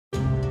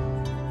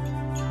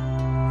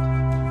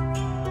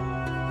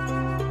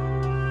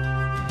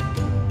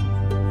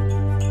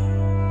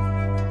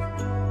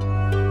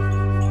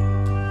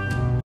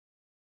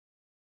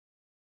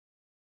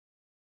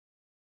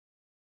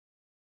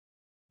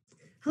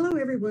Hello,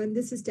 everyone.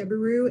 This is Deborah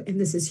Rue, and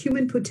this is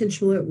Human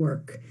Potential at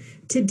Work.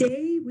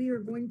 Today, we are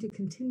going to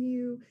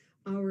continue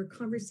our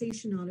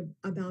conversation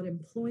about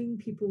employing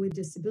people with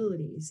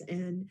disabilities.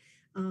 And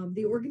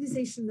the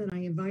organization that I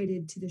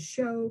invited to the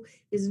show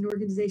is an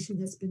organization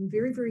that's been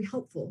very, very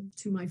helpful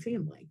to my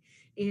family,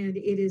 and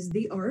it is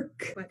the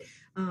ARC. But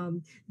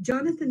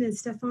Jonathan and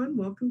Stephane,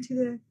 welcome to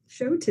the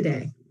show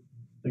today.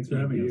 Thanks for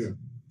having us.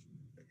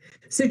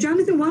 So,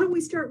 Jonathan, why don't we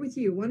start with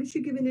you? Why don't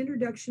you give an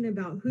introduction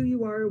about who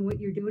you are and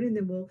what you're doing, and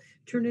then we'll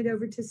turn it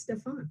over to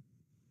Stephane.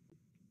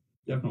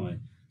 Definitely.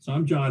 So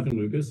I'm Jonathan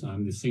Lucus.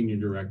 I'm the Senior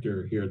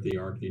Director here at the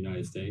ARC of the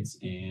United States,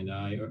 and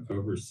I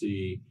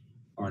oversee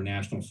our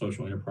national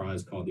social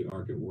enterprise called the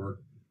ARC at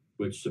Work,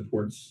 which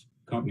supports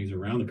companies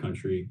around the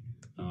country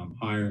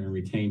hire and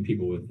retain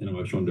people with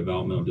intellectual and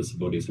developmental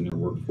disabilities in their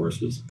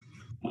workforces.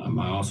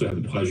 I also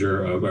have the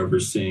pleasure of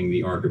overseeing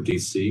the ARC of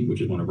DC, which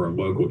is one of our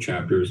local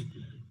chapters.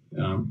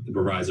 It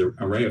provides an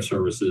array of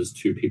services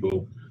to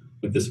people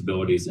with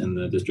disabilities in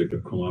the District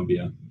of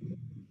Columbia.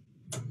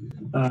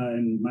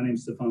 And my name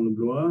is Stephane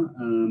Leblois.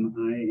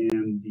 I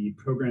am the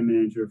program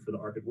manager for the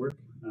ARC at Work.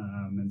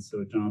 And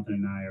so Jonathan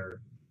and I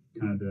are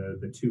kind of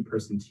the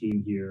two-person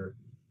team here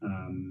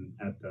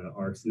at the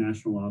ARC's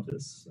national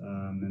office.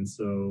 And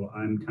so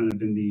I'm kind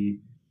of in the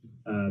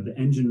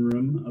engine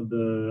room of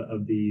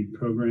the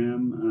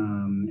program,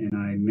 and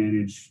I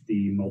manage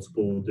the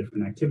multiple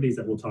different activities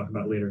that we'll talk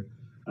about later.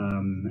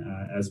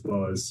 As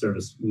well as serve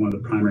as one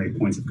of the primary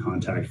points of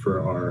contact for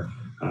our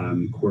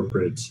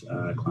corporate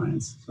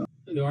clients. So.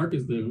 The ARC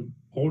is the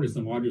oldest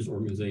and largest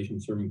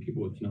organization serving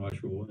people with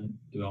intellectual and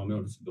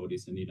developmental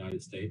disabilities in the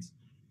United States.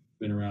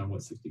 Been around,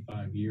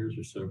 65 years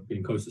or so,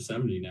 getting close to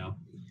 70 now.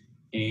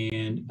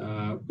 And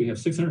we have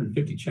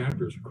 650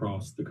 chapters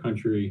across the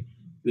country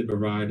that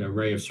provide an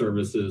array of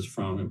services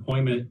from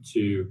employment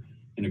to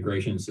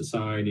integration in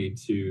society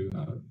to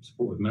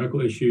support with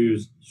medical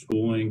issues,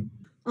 schooling.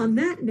 On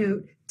that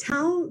note,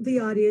 tell the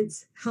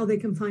audience how they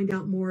can find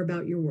out more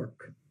about your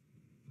work.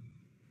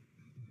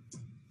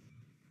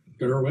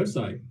 Go to our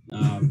website.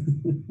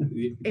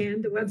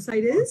 And the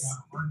website is?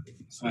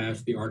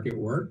 /the ARC at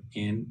Work.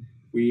 And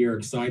we are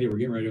excited. We're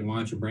getting ready to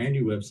launch a brand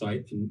new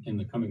website in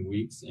the coming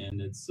weeks. And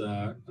it's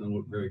going to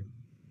look very,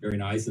 very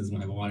nice. And it's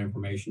going to have a lot of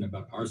information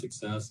about our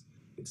success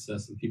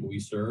of the people we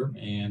serve,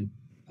 and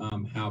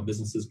how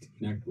businesses can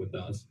connect with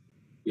us.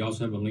 We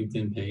also have a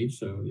LinkedIn page,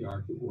 so the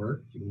ARC at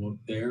Work. You can look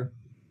there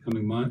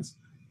coming months,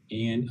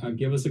 and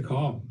give us a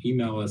call,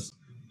 email us,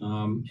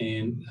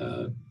 and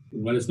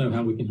let us know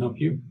how we can help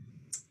you.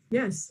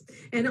 Yes,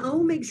 and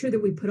I'll make sure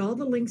that we put all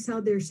the links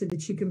out there so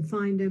that you can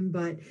find them.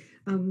 But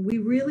we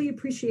really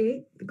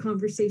appreciate the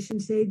conversation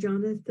today,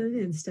 Jonathan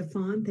and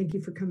Stephane. Thank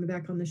you for coming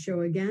back on the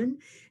show again.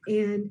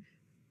 And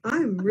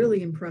I'm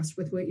really impressed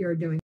with what you're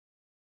doing.